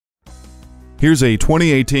Here's a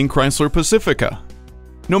 2018 Chrysler Pacifica.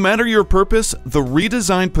 No matter your purpose, the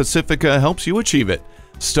redesigned Pacifica helps you achieve it.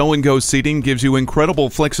 Stow-and-go seating gives you incredible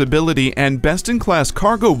flexibility and best-in-class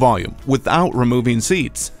cargo volume without removing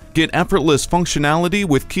seats. Get effortless functionality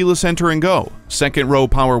with keyless enter and go, second-row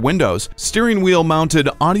power windows, steering wheel-mounted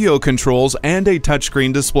audio controls, and a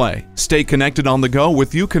touchscreen display. Stay connected on the go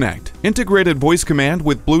with Uconnect, integrated voice command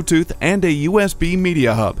with Bluetooth, and a USB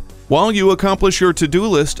media hub. While you accomplish your to-do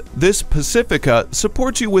list, this Pacifica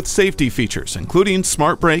supports you with safety features including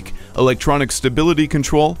smart brake, electronic stability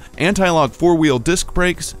control, anti-lock four-wheel disc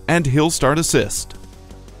brakes, and hill start assist.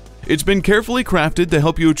 It's been carefully crafted to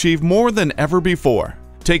help you achieve more than ever before.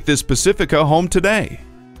 Take this Pacifica home today.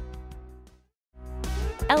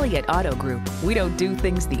 Elliott Auto Group. We don't do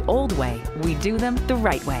things the old way, we do them the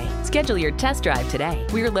right way. Schedule your test drive today.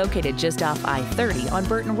 We're located just off I-30 on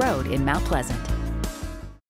Burton Road in Mount Pleasant.